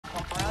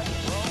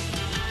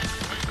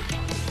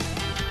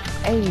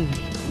Hey.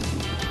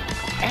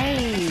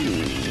 Hey.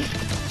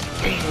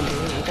 Hey.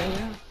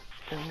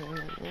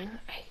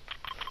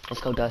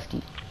 Let's go,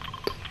 Dusty.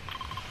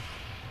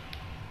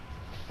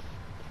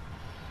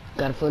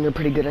 Got a feeling you're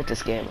pretty good at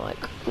this game. Like,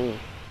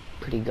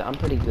 pretty good. I'm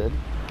pretty good.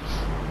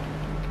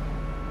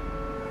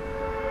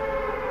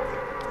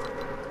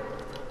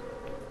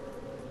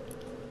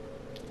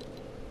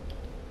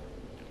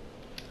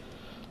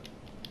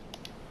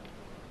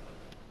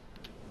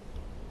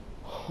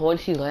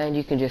 Once you land,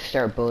 you can just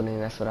start building.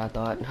 That's what I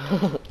thought.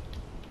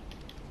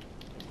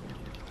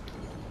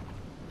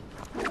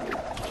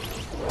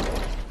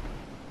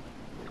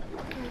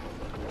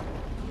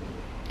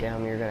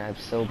 Damn, you're gonna have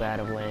so bad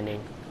of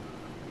landing.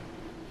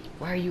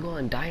 Why are you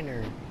going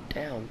diner?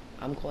 Damn,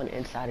 I'm going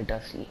inside of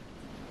Dusty.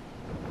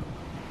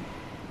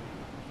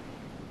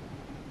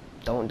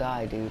 Don't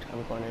die, dude.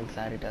 I'm going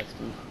inside of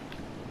Dusty.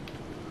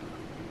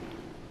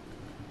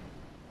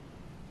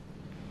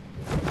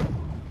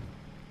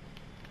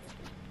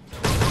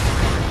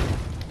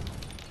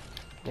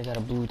 They got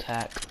a blue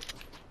tack.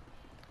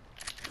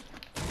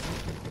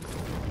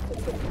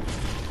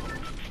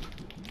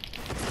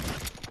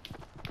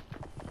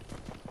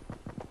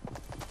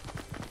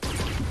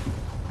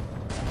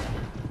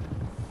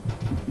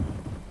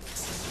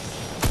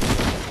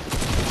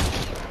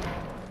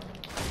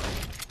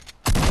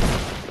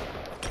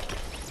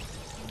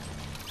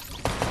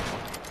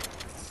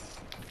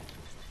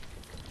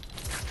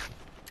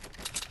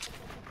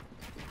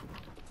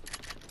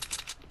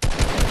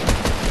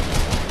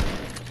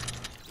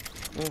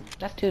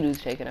 That's two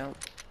dudes taken out.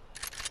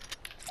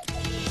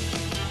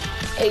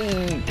 Hey,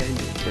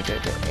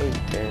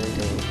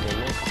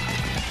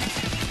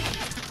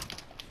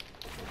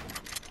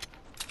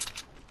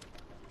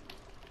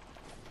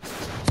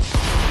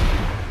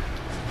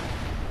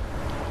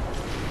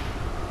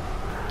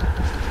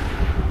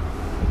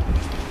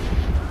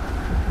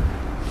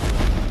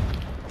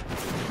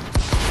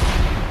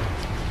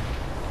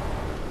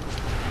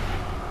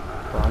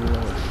 bro, I'm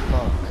low as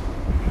fuck.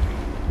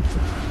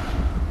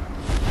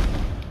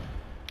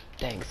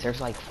 Thanks, there's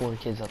like 4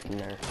 kids up in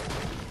there.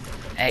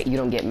 Hey, you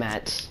don't get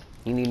mats.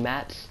 You need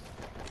mats?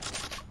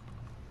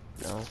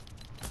 No.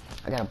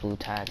 I got a blue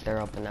tag.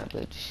 They're up in that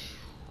bitch.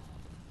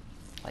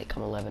 Like,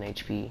 I'm 11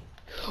 HP.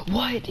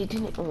 What? It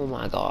didn't. Oh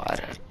my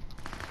god.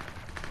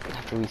 I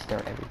have to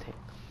restart everything.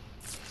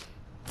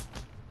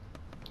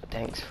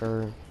 Thanks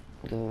for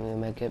giving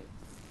me a medkit.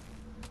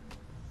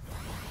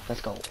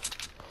 Let's go. Let's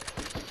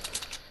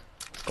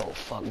go.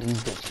 Fuck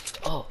these bitches.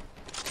 Oh.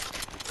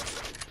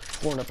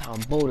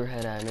 400-pound boulder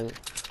head at nigga.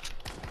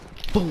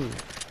 Boom.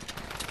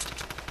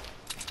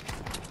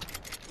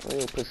 Where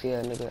your pussy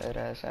ass nigga head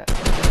ass at?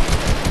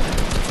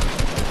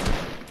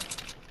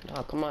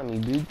 Nah, come on, me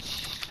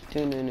bitch.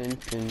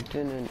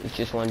 It's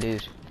just one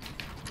dude.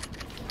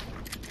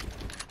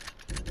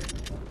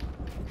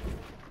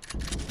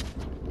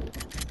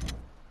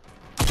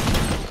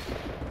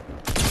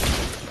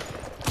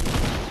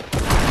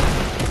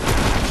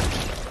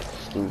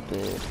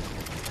 Stupid.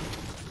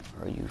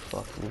 Are you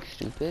fucking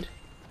stupid?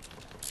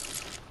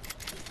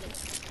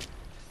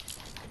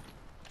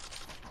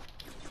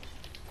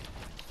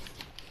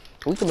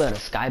 We could build a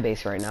sky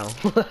base right now.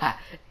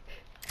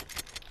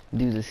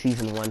 Do the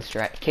season 1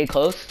 strat. Okay,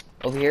 close.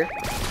 Over here.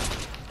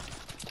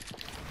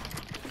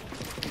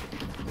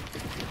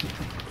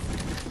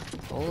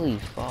 Holy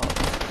fuck.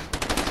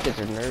 These kids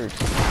are nerds.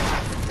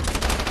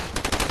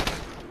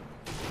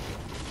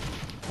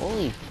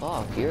 Holy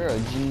fuck, you're a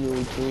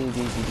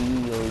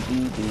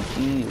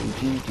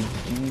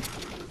G-O-G-G-G-O-G-G-G-O-G-G-G.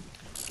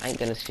 I ain't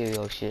gonna steal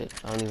your shit.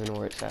 I don't even know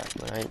where it's at,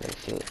 but I ain't gonna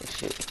steal your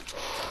shit.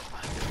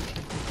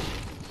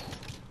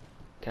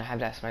 Can I have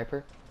that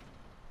sniper?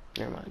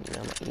 Never mind, you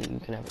can have it, you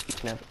can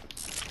have it.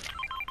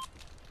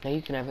 No,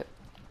 you can have it.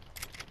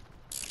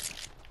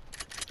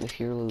 With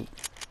your loot.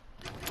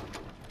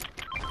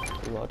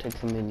 Ooh, I'll take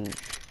some minis.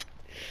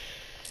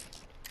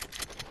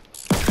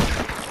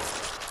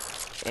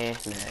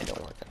 Nah, it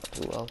don't work out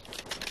too well.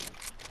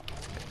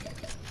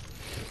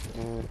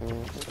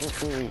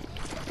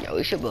 Yo,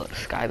 we should build a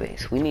sky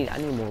base. I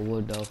need more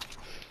wood though.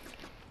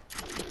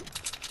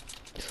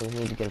 So we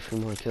need to get a few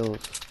more kills.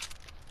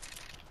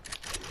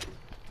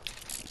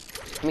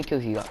 How many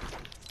kills you got?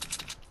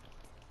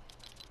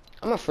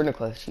 I'm a friend of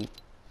class sheep.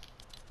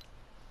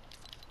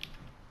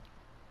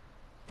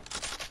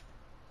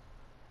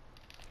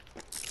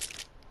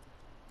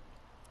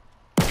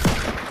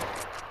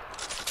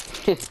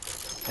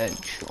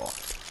 Headshot.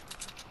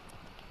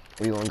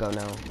 Where you wanna go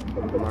now?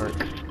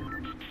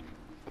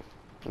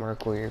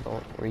 Mark, where you're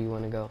going, where you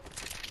wanna go.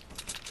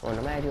 Oh, and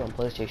I'm at you on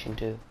PlayStation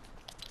 2.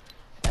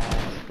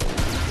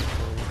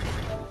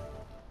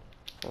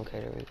 Okay,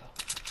 there we go.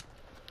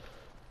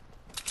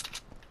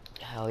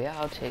 Hell yeah,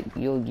 I'll take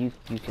you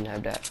can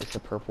have that. It's a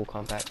purple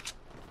compact.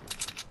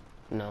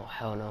 No,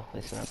 hell no,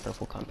 it's not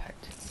purple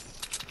compact.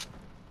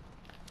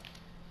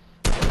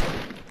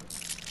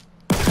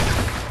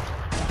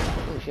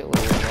 Oh shit,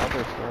 wait,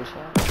 Robert's one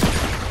shot?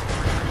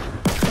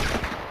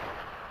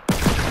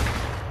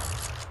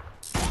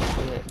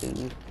 Yeah,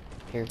 dude.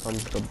 Here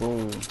comes the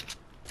boom.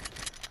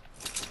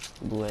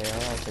 Blue AR,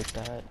 I'll take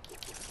that.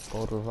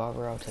 Gold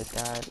revolver, I'll take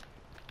that.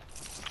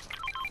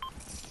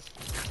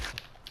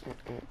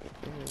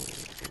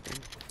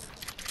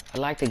 I'd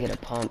like to get a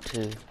pump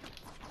too.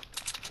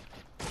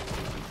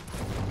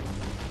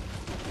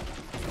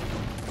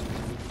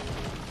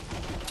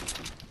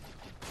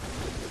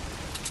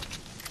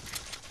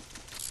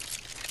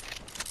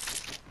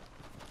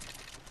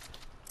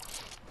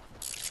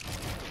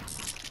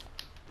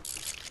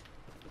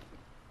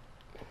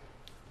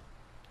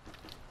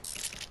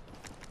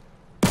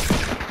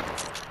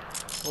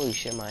 Holy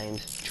shit, my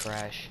aim's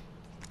trash.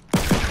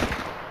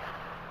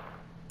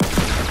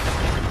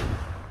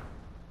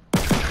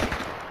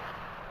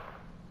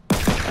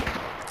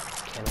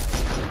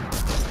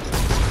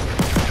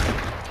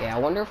 Okay, I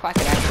wonder if I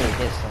could actually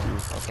hit something.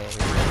 Okay,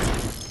 here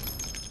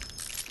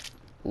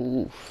we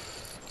go. Ooh.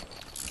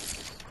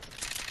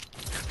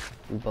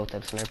 We both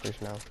have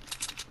snipers now.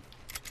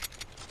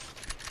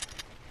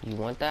 You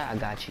want that? I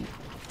got you.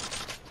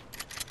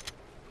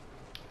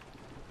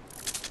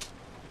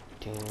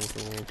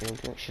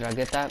 Should I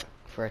get that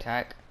for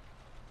attack?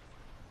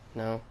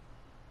 No?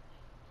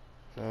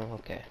 No?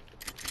 Okay.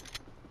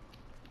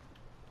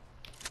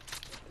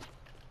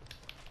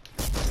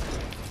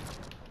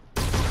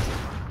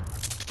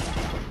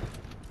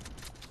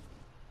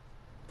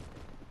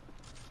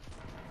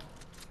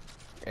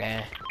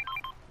 Eh.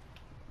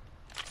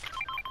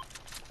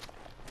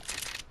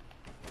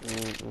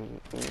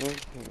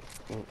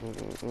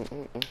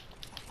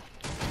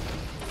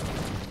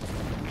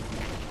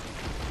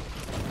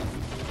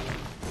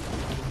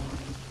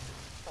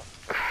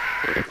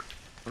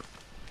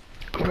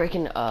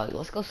 Breaking,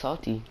 let's go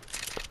salty.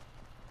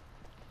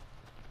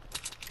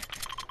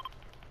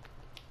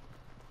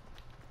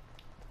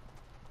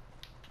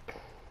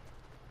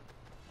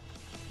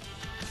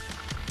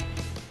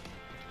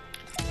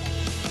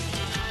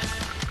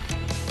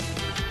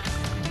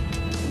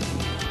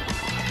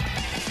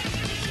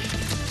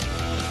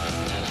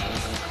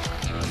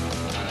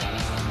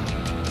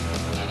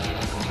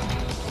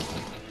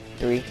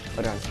 Three,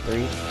 hold on,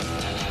 three.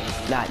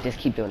 Nah, just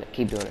keep doing it,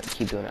 keep doing it,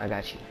 keep doing it, I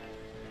got you.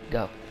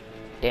 Go.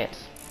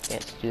 Dance,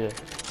 dance, do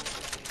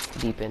the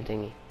deep end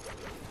thingy.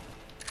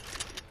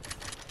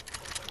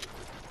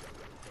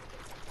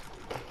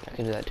 I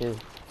can do that too,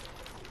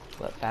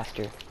 but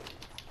faster.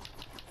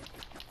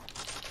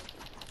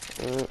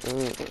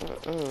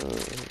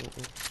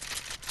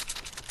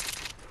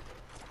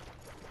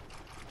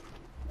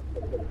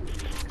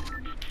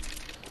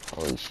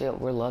 Holy shit,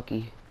 we're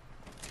lucky.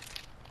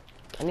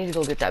 I need to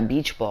go get that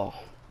beach ball.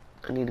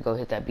 I need to go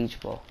hit that beach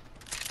ball.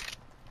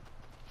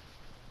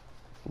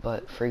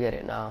 But forget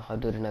it now. I'll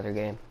do it another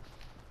game.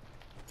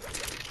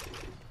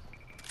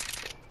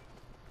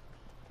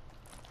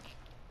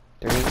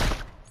 Three.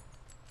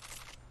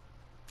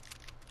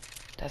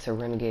 That's a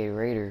renegade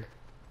raider.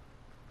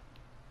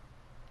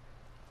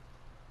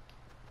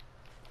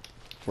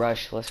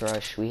 Rush. Let's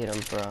rush. We hit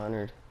him for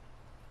 100.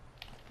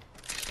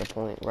 What's the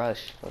point?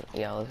 Rush.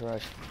 Yeah, let's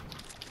rush.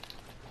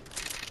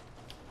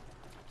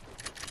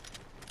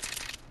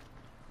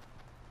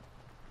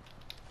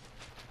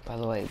 By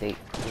the way, they...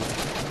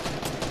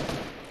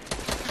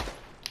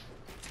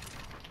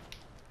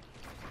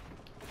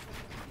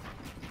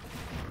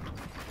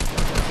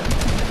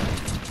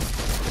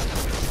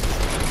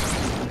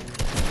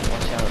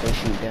 Watch out, they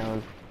shoot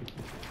down.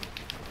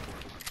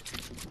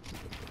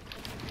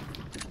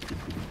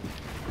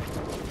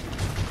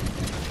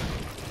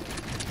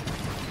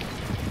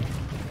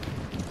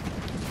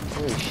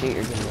 Holy shit,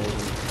 you're getting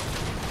lazy.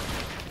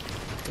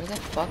 Where the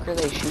fuck are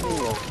they shooting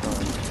you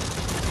from?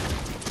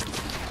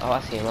 Oh,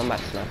 I see him. I'm about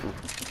to snipe him.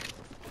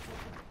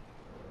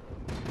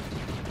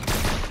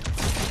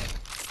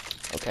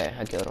 Okay,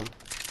 I killed him.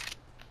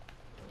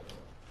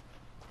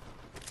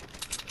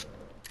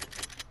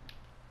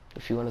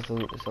 If you want to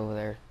loot, it's over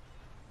there.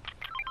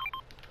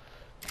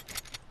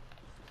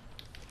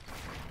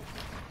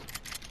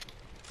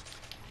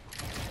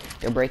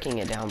 They're breaking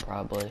it down,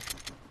 probably.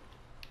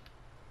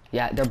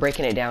 Yeah, they're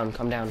breaking it down.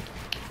 Come down.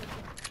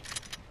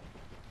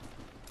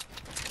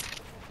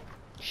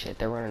 Shit,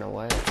 they're running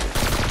away.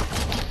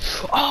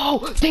 Oh,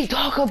 they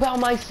talk about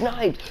my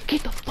snipes.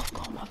 Get the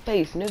fuck on my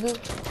face, nigga.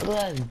 Ugly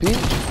ass bitch.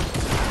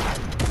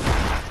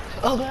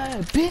 Ugly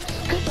ass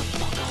bitch. Get the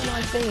fuck on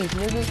my face,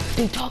 nigga.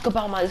 They talk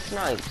about my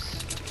snipes.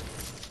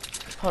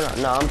 Hold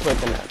on, no, I'm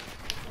flipping that.